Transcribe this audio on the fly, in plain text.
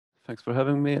Thanks for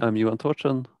having me. I'm Johan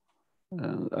Torchen,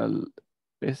 and I'll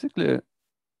basically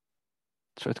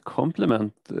try to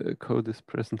complement the Cody's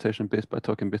presentation bit by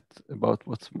talking a bit about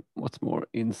what's more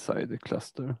inside the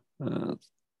cluster.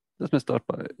 Let me start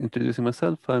by introducing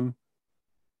myself. I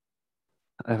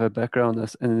have a background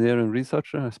as an engineering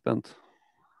researcher. I spent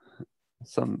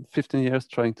some 15 years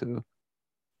trying to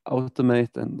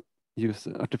automate and use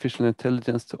artificial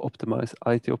intelligence to optimize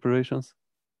IT operations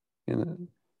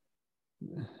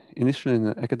initially in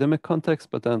an academic context,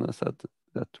 but then I said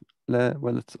that,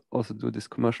 well, let's also do this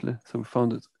commercially. So we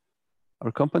founded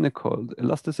our company called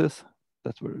Elasticys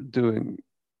that were doing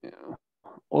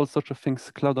all sorts of things,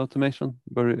 cloud automation,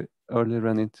 very early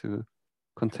ran into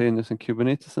containers and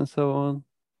Kubernetes and so on.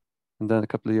 And then a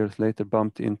couple of years later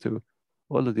bumped into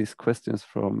all of these questions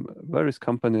from various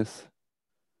companies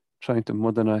trying to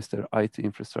modernize their IT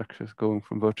infrastructures, going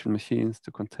from virtual machines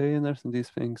to containers and these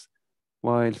things,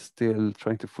 while still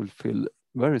trying to fulfill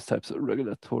various types of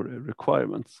regulatory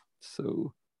requirements.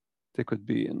 So they could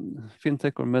be in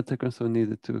fintech or medtech, and so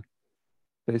needed to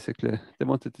basically, they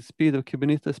wanted the speed of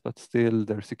Kubernetes, but still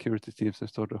their security teams are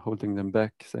sort of holding them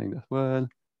back, saying that, well,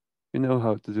 we know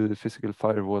how to do the physical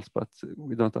firewalls, but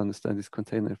we don't understand these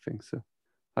container things. So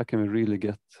how can we really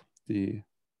get the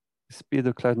speed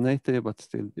of cloud native, but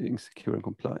still being secure and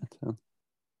compliant? And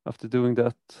after doing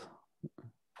that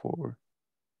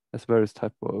as various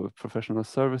type of professional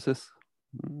services,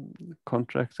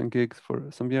 contracts and gigs for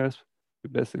some years, we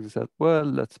basically said, well,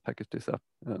 let's package this up.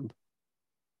 And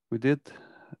we did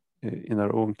in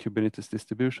our own Kubernetes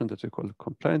distribution that we call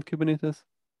compliant Kubernetes,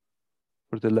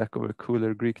 for the lack of a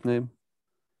cooler Greek name.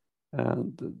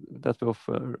 And that we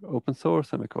offer open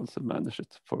source, and we can also manage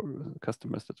it for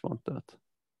customers that want that.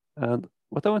 And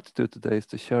what I want to do today is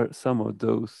to share some of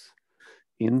those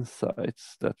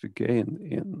insights that we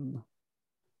gain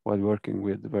while working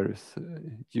with various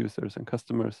users and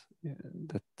customers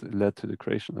that led to the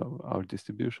creation of our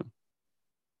distribution.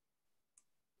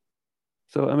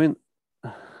 So, I mean,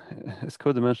 as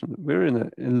Cody mentioned, we're in a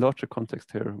larger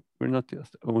context here. We're not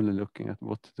just only looking at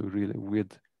what to do really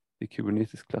with the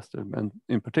Kubernetes cluster. And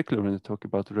in particular, when you talk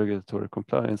about regulatory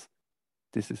compliance,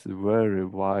 this is very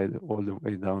wide, all the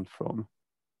way down from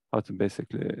how to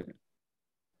basically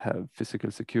have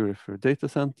physical security for a data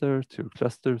center, to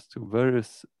clusters, to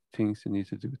various things you need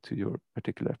to do to your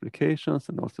particular applications,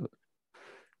 and also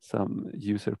some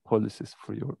user policies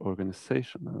for your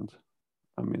organization. And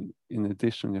I mean, in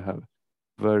addition, you have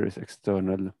various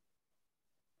external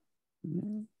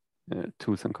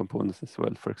tools and components as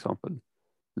well. For example,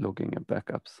 logging and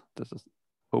backups that is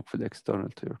hopefully external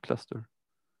to your cluster,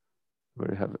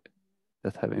 where you have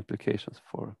that have implications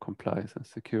for compliance and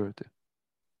security.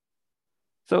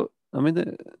 So, I mean,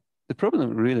 the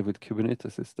problem really with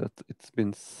Kubernetes is that it's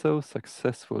been so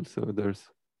successful. So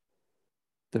there's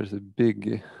a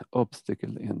big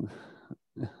obstacle in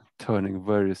turning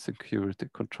various security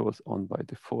controls on by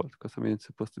default, because I mean, it's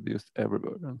supposed to be used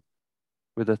everywhere. And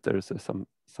with that, there's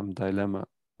some dilemma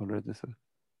already. So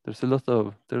there's a lot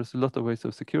of ways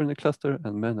of securing the cluster,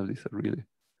 and many of these are really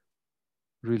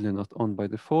not on by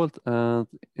default. And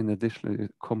in addition, you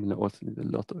commonly also need a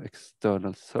lot of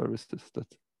external services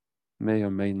that may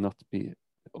or may not be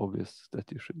obvious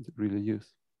that you should really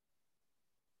use.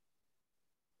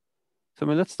 So I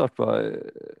mean, let's start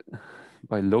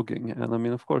by logging. And I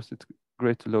mean, of course, it's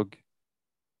great to log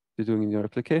you're doing in your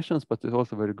applications, but it's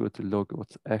also very good to log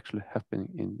what's actually happening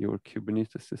in your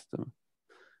Kubernetes system.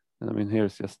 And I mean,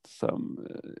 here's just some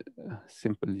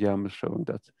simple YAML showing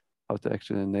that how to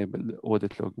actually enable the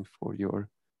audit logging for your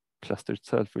cluster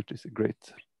itself, which is a great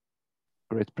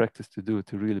practice to do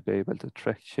to really be able to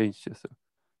track changes. So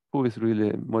who is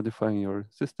really modifying your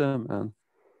system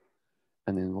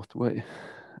and in what way?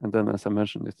 And then, as I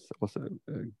mentioned, it's also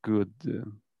a good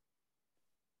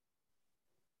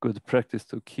practice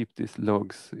to keep these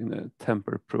logs in a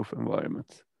tamper-proof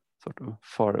environment, sort of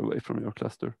far away from your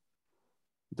cluster.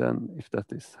 Then, if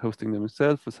that is hosting them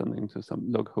yourself or sending to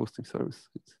some log hosting service,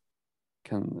 it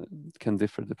can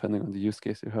differ depending on the use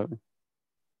case you're having.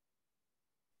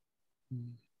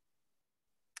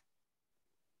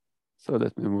 So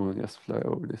let me move and just fly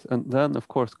over this. And then, of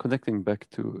course, connecting back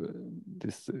to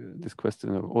this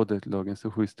question of audit logging, so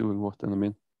who is doing what? And I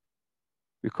mean,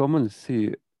 we commonly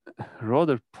see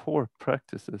rather poor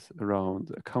practices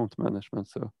around account management.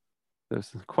 So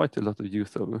there's quite a lot of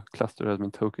use of cluster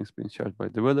admin tokens being shared by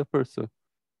developers. So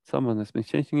someone has been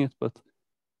changing it, but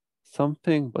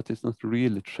it's not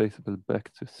really traceable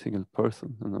back to a single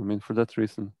person. And I mean, for that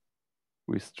reason,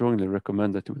 we strongly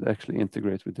recommend that you would actually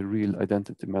integrate with the real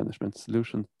identity management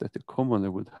solution that you commonly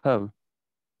would have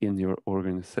in your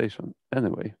organization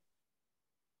anyway.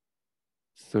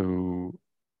 So,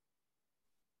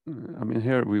 I mean,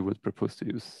 here we would propose to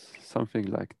use something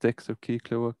like DEX or key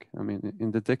cloak. I mean,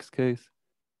 in the DEX case,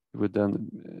 you would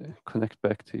then connect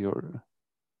back to your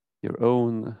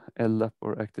own LDAP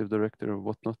or Active Directory or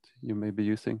whatnot you may be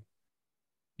using,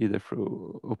 either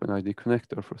through OpenID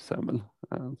Connect or through SAML.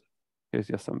 And here's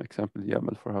just some example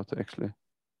YAML for how to actually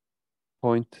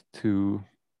point to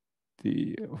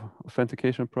the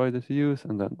authentication provider to use.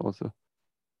 And then also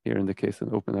here in the case of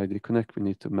OpenID Connect, we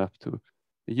need to map to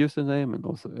a username and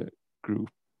also a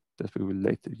group that we will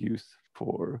later use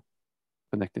for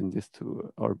connecting this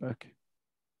to our back.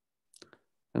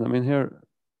 And I mean here,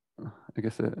 I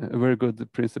guess a very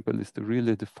good principle is to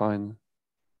really define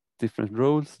different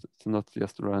roles, to not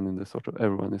just run in the sort of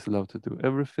everyone is allowed to do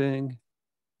everything,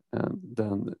 and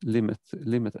then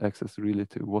limit access really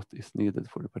to what is needed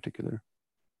for a particular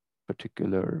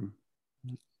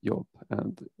job.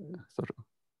 And sort of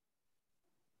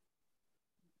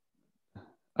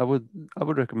I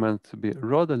would recommend to be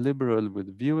rather liberal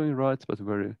with viewing rights, but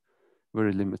very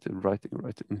limited writing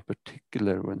rights, in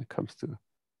particular when it comes to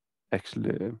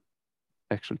actual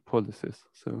policies.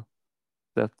 So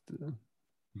that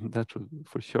should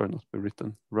for sure not be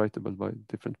writable by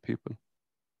different people.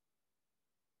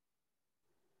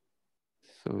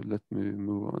 So let me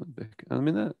move on a bit. I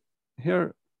mean,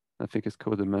 here I think as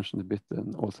Cody mentioned a bit,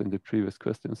 and also in the previous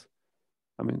questions.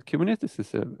 I mean, Kubernetes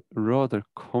is a rather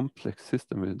complex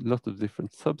system with a lot of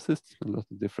different subsystems, a lot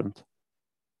of different,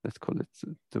 let's call it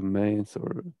domains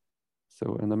or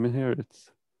so. And I mean, here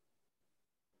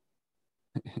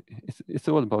it's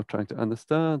all about trying to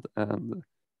understand and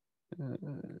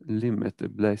limit the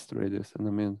blast radius. And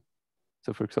I mean,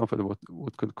 so for example,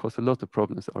 what could cause a lot of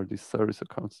problems are these service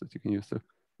accounts that you can use. So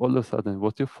all of a sudden,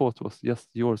 what you thought was just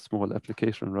your small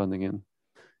application running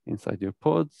inside your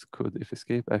pods could, if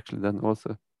escape, actually then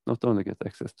also not only get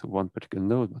access to one particular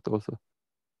node, but also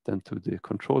then to the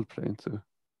control plane to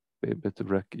be able to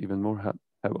wreak even more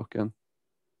havoc. And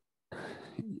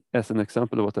as an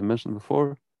example of what I mentioned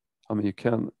before, I mean, you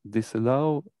can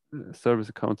disallow service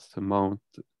accounts to mount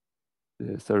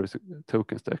the service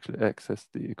tokens to actually access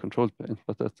the control plane,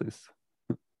 but this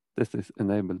is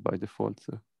enabled by default.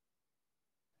 So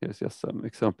here's just some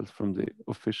examples from the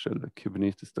official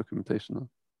Kubernetes documentation on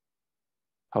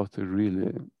how to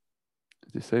really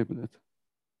disable it.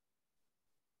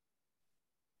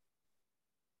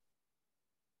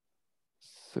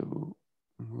 So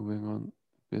moving on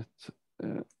a bit.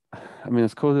 I mean,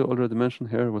 as Cody already mentioned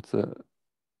here, what's a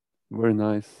very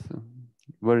nice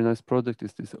project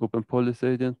is this open policy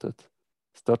agent that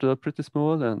started out pretty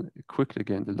small and quickly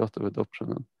gained a lot of adoption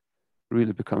and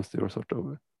really becomes your sort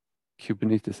of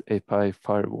Kubernetes API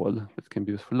firewall that can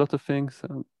be used for a lot of things.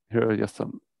 And here are just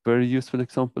some very useful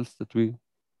examples that we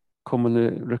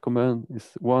commonly recommend.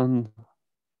 Is one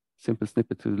simple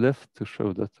snippet to the left to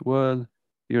show that, well,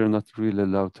 you're not really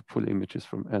allowed to pull images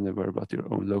from anywhere but your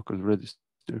own local register.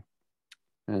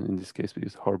 And in this case, we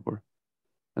use Harbor.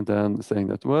 And then saying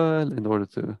that, well, in order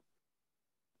to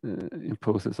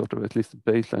impose a sort of at least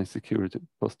baseline security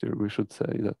posture, we should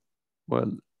say that,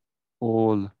 well,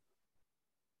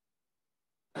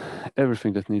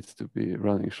 everything that needs to be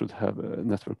running should have a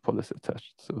network policy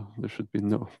attached. So there should be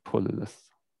no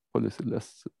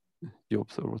policy-less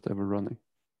jobs or whatever running.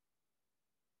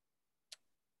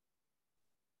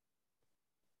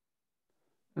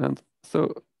 And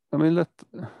so, I mean,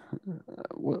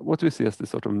 what we see as the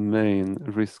sort of main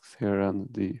risks here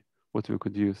and what we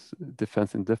could use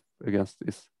defense in depth against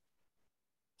is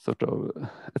sort of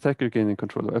attacker gaining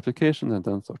control of application and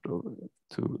then sort of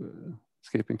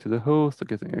escaping to the host or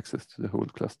getting access to the whole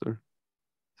cluster.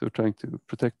 So trying to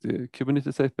protect the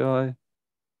Kubernetes API,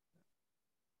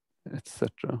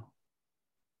 etc.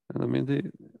 And I mean,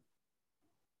 the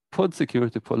pod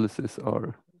security policies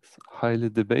are highly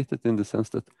debated in the sense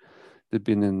that they've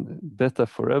been in beta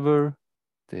forever.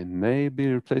 They may be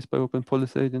replaced by open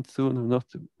policy agents soon or not.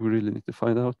 We really need to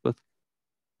find out, but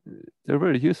they're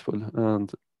very useful.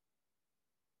 And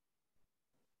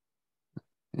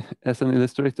as an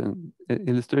illustration,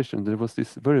 there was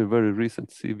this very, very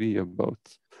recent CV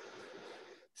about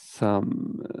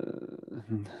some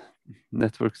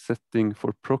network setting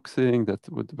for proxying that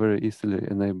would very easily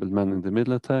enable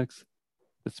man-in-the-middle attacks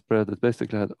that spread that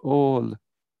basically had all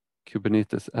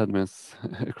Kubernetes admins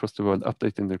across the world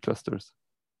updating their clusters.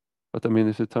 But I mean,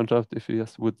 if it turns out if you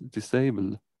just would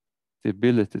disable the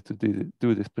ability to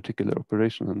do this particular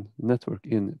operation and network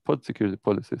in pod security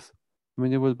policies, I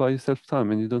mean, you will buy yourself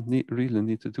time and you don't really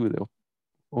need to do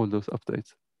all those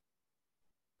updates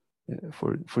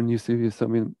for new CVs. I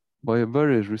mean, by a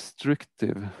very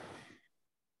restrictive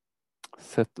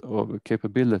set of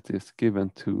capabilities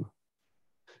given to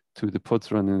the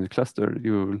pods running in the cluster,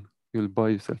 you'll buy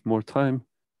yourself more time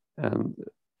and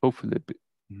hopefully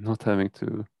not having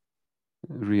to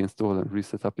reinstall and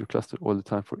reset up your cluster all the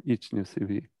time for each new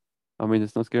CV. I mean,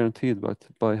 it's not guaranteed, but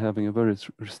by having a very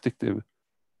restrictive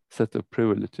set of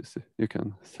privileges, you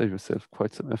can save yourself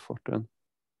quite some effort. And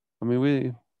I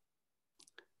mean,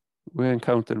 we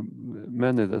encounter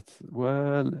many that,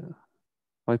 well,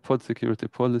 my pod security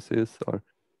policies are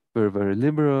very, very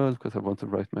liberal because I want to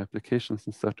write my applications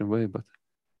in a certain way, but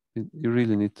you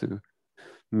really need to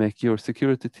make your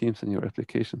security teams and your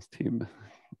applications team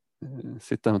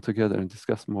sit down together and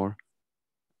discuss more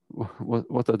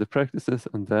what are the practices.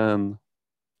 And then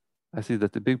I see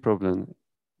that the big problem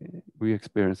we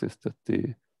experience is that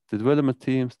the development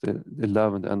teams, they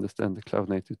love and understand the cloud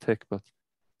native tech, but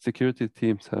security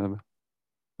teams have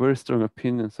very strong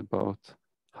opinions about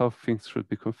how things should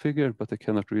be configured, but they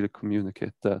cannot really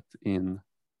communicate that in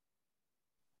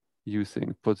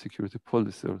using pod security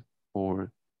policy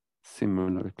or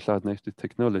similar cloud native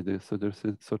technology. So there's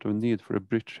a sort of need for a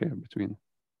bridge here between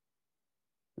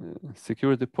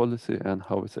security policy and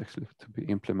how it's actually to be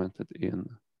implemented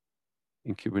in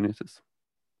Kubernetes.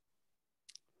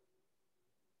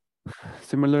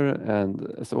 Similar,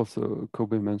 and as also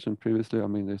Kobe mentioned previously, I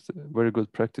mean, there's a very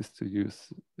good practice to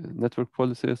use network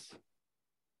policies,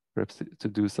 perhaps to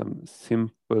do some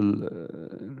simple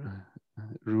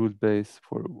rule base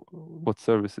for what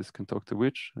services can talk to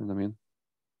which. And I mean,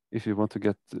 if you want to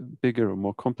get bigger or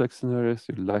more complex scenarios,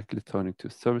 you're likely turning to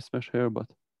service mesh here, but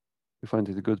we find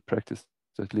it a good practice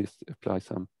to at least apply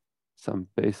some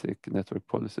basic network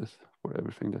policies for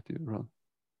everything that you run.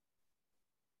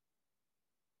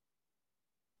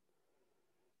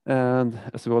 And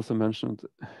as we also mentioned,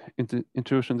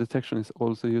 intrusion detection is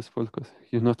also useful because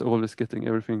you're not always getting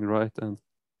everything right, and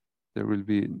there will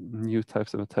be new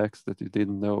types of attacks that you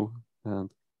didn't know.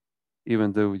 And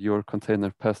even though your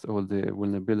container passed all the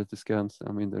vulnerability scans,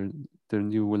 I mean, there are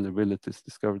new vulnerabilities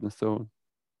discovered and so on.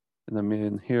 And I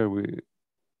mean, here we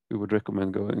would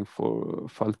recommend going for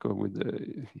Falco with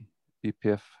the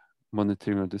EPF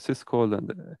monitoring of the syscall and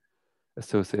the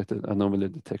associated anomaly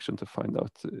detection to find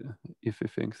out iffy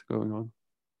things going on.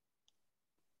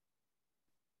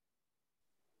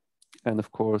 And of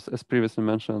course, as previously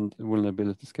mentioned,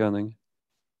 vulnerability scanning.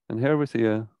 And here we see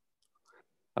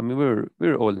I mean,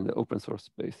 we're all in the open source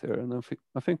space here, and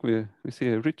I think we see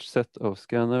a rich set of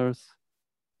scanners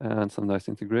and some nice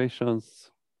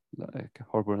integrations like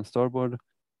Harbor and Starboard.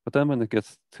 But then when it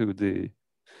gets to the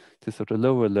sort of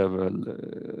lower level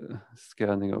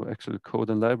scanning of actual code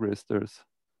and libraries, there's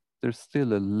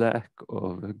still a lack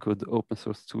of good open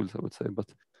source tools, I would say.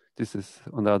 But this is,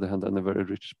 on the other hand, a very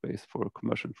rich space for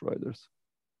commercial providers,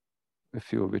 a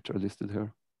few of which are listed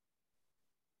here.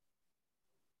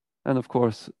 And of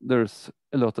course, there's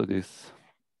a lot of these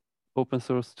open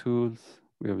source tools.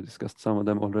 We have discussed some of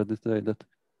them already today that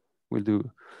will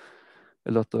do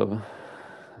a lot of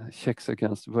checks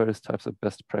against various types of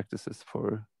best practices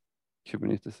for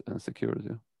Kubernetes and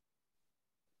security.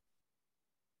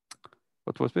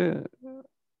 But what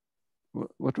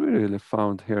we really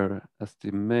found here as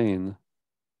the main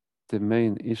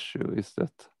issue is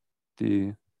that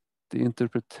the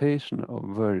interpretation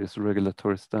of various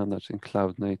regulatory standards in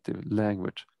cloud native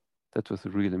language, that was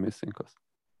really missing, because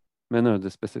many of the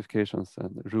specifications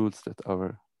and rules that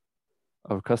our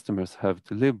customers have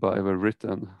to live by were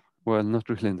written, well, not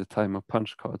really in the time of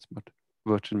punch cards, but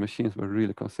virtual machines were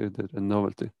really considered a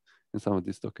novelty in some of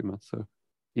these documents. So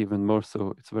even more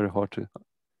so, it's very hard to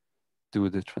do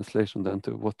the translation then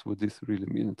to what would this really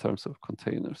mean in terms of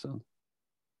containers and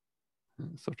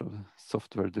sort of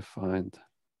software defined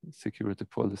security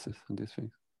policies and these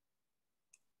things.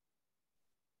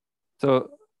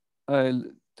 So I'll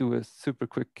do a super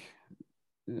quick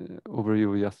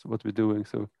overview of just what we're doing.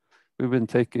 So we've been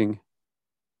taking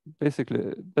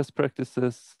basically best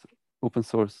practices, open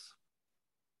source,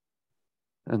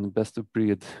 and best of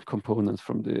breed components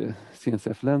from the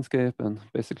CNCF landscape and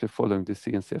basically following the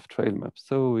CNCF trail map.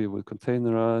 So we would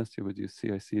containerize, you would use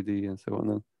CI/CD and so on.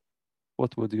 And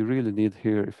what would you really need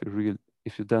here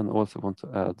if you then also want to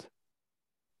add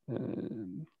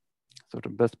sort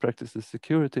of best practices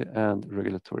security and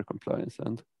regulatory compliance?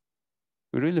 And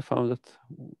we really found that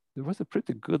there was a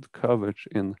pretty good coverage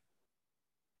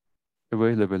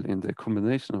available in the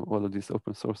combination of all of these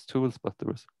open source tools, but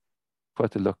there was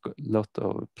quite a lot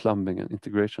of plumbing and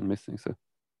integration missing. So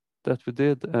that we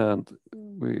did, and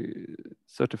we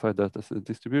certified that as a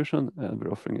distribution, and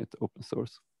we're offering it open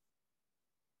source.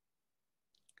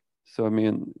 So I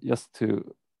mean, just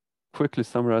to quickly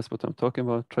summarize what I'm talking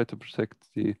about, try to protect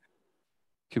the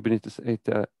Kubernetes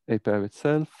API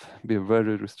itself, be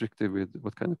very restrictive with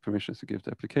what kind of permissions you give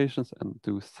to applications, and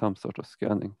do some sort of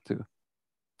scanning to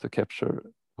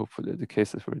capture, hopefully, the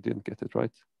cases where you didn't get it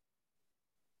right.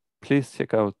 Please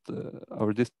check out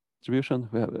our distribution.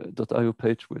 We have a .io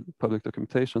page with public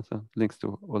documentations and links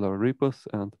to all our repos,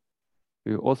 and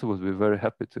we also would be very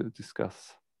happy to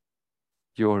discuss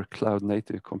your cloud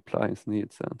native compliance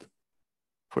needs. And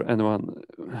for anyone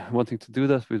wanting to do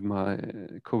that with my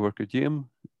coworker Jim,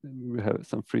 we have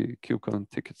some free KubeCon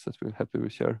tickets that we're happy to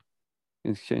share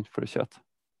in exchange for a chat.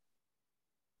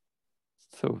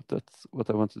 So that's what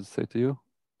I wanted to say to you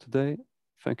today.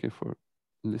 Thank you for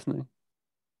listening.